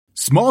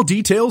Small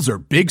details are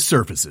big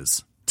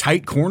surfaces.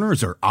 Tight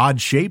corners are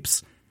odd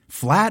shapes.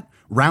 Flat,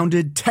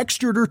 rounded,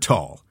 textured, or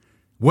tall.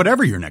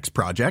 Whatever your next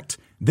project,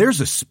 there's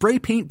a spray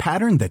paint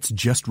pattern that's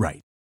just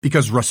right.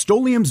 Because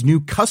Rust-Oleum's new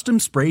Custom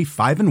Spray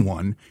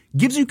 5-in-1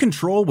 gives you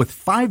control with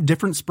 5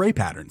 different spray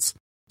patterns.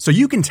 So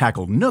you can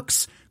tackle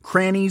nooks,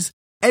 crannies,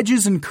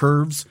 edges, and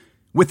curves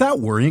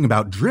without worrying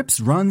about drips,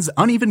 runs,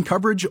 uneven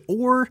coverage,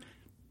 or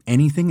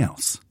anything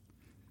else.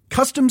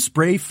 Custom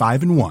Spray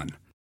 5-in-1.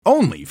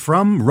 Only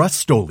from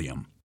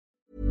Rust-Oleum.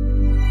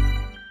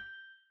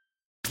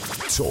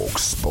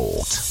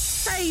 talkSPORT.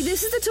 Hey,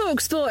 this is the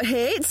talkSPORT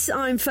Hits.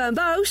 I'm Fern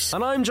Bosch.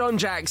 And I'm John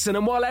Jackson,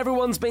 and while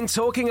everyone's been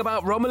talking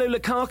about Romelu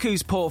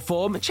Lukaku's poor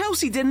form,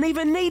 Chelsea didn't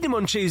even need him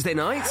on Tuesday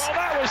night. Well,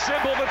 that was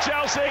simple for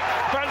Chelsea.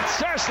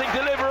 Fantastic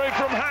delivery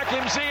from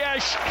Hakim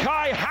Ziyech.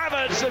 Kai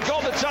Havertz have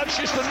got the touch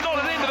just to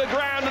nod it into the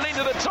ground and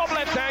into the top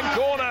left-hand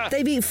corner.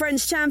 They beat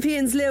French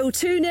champions Lille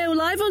 2-0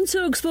 live on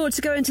talkSPORT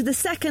to go into the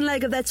second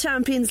leg of their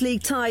Champions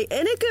League tie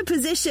in a good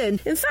position.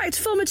 In fact,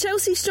 former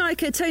Chelsea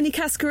striker Tony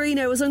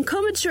Cascarino was on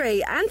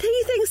commentary, and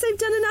he thinks they've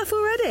done enough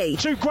already.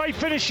 2 great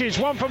finishes,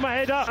 one from a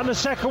header and the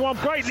second one,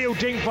 great little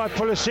dink by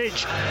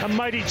Pulisic and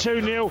made it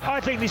 2-0. I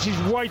think this is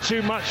way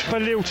too much for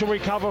Lille to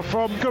recover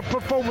from. Good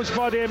performance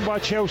by the end by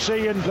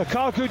Chelsea, and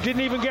Lukaku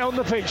didn't even get on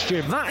the pitch,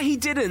 Jim. That he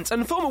didn't,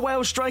 and former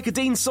Wales striker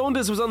Dean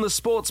Saunders was on the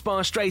sports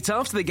bar straight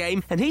after the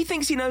game, and he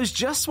thinks he knows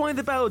just why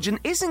the Belgian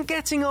isn't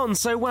getting on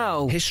so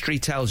well. History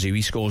tells you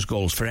he scores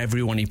goals for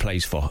everyone he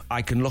plays for.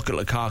 I can look at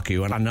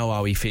Lukaku and I know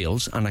how he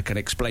feels, and I can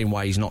explain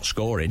why he's not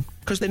scoring.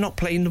 Because they're not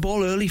playing the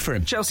ball early for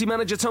him. Chelsea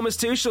manager Thomas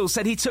Tuchel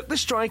said he took the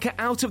striker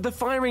out of the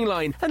firing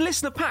line. And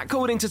listener Pat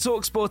called into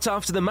talkSPORT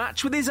after the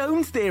match with his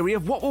own theory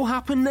of what will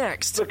happen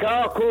next.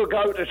 Lukaku will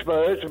go to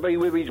Spurs to be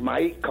with his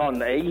mate,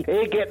 Conte.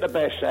 He'll get the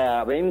best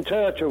out of him.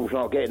 Turtle's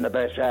not getting the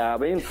best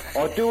out of him.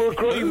 I do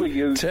agree with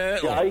you,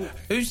 Turtle? Jay.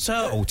 Who's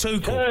Turtle?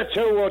 Tuchel?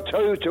 Turtle or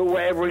Tuchel,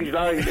 whatever his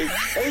name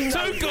is.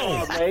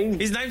 Tuchel! I mean.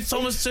 His name's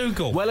Thomas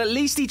Tuchel. Well, at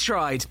least he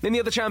tried. In the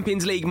other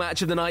Champions League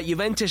match of the night,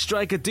 Juventus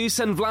striker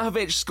Dusan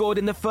Vlahovic scored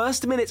in the first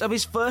minute of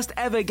his first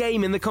ever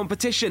game in the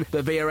competition.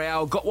 But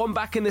Villarreal got one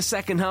back in the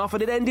second half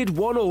and it ended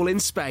 1-1 in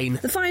Spain.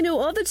 The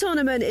final of the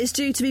tournament is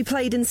due to be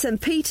played in St.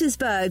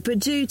 Petersburg, but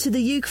due to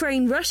the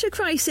Ukraine-Russia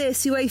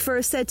crisis, UEFA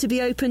is said to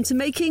be open to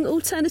making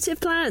alternative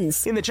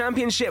plans. In the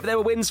Championship, there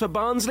were wins for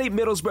Barnsley,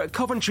 Middlesbrough,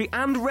 Coventry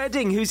and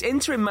Reading, whose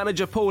interim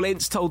manager Paul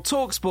Ince told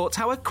talkSPORT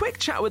how a quick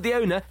chat with the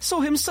owner saw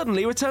him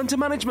suddenly return to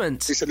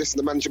management. He said, listen,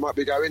 the manager might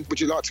be going,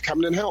 would you like to come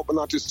in and help? And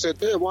I just said,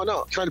 yeah, why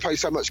not? I can only play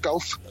so much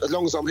golf. As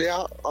long as I'm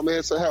here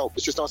to help.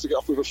 It's just nice to get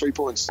off with 3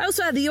 points.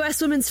 Elsewhere, the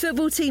US women's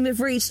football team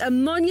have reached a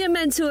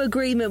monumental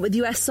agreement with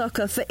US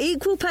Soccer for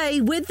equal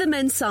pay with the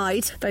men's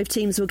side. Both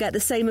teams will get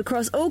the same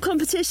across all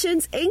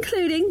competitions,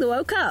 including the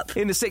World Cup.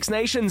 In the Six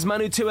Nations,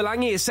 Manu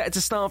Tuolangi is set to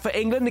start for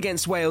England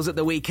against Wales at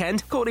the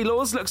weekend. Courtney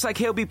Laws looks like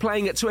he'll be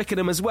playing at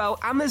Twickenham as well,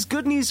 and there's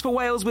good news for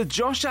Wales with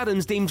Josh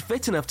Adams deemed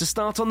fit enough to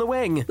start on the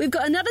wing. We've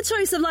got another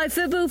choice of live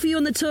football for you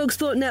on the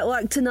talkSPORT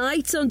network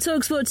tonight. On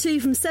talkSPORT 2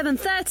 from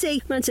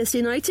 7:30, Manchester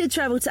United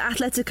travel to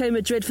Atletico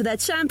Madrid for their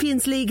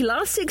Champions League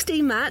last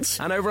 16 match.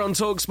 And over on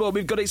talkSPORT,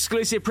 we've got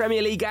exclusive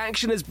Premier League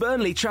action as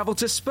Burnley travel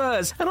to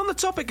Spurs. And on the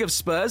topic of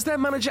Spurs, their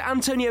manager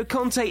Antonio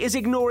Conte is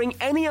ignoring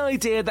any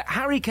idea that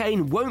Harry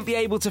Kane won't be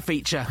able to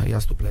feature. He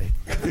has to play.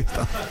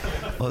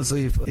 Also,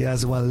 if he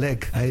has one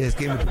leg, I ask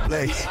him to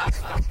play.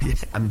 Yeah,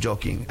 I'm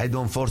joking. I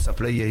don't force a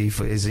player if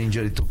he's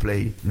injured to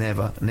play.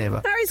 Never.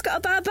 Harry's got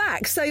a bad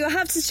back, so you'll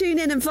have to tune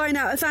in and find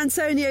out if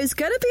Antonio's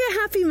going to be a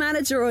happy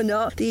manager or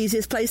not. The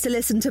easiest place to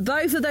listen to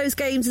both of those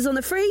games is on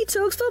the free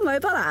talkSPORT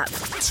mobile app.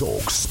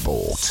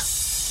 talkSPORT.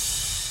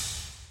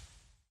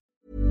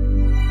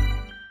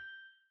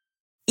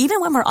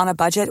 Even when we're on a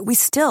budget, we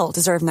still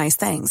deserve nice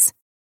things.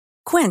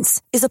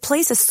 Quince is a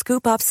place to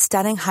scoop up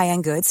stunning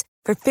high-end goods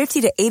for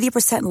 50 to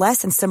 80%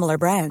 less than similar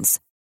brands.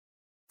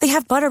 They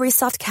have buttery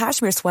soft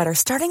cashmere sweaters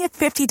starting at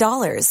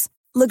 $50,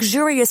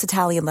 luxurious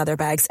Italian leather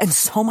bags, and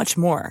so much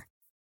more.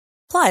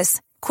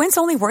 Plus, Quince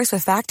only works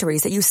with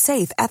factories that use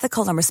safe,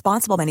 ethical, and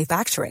responsible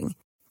manufacturing.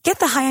 Get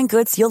the high-end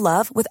goods you'll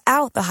love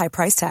without the high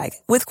price tag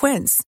with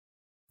Quince.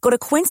 Go to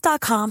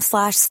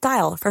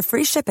quince.com/style for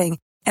free shipping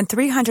and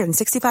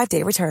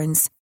 365-day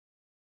returns.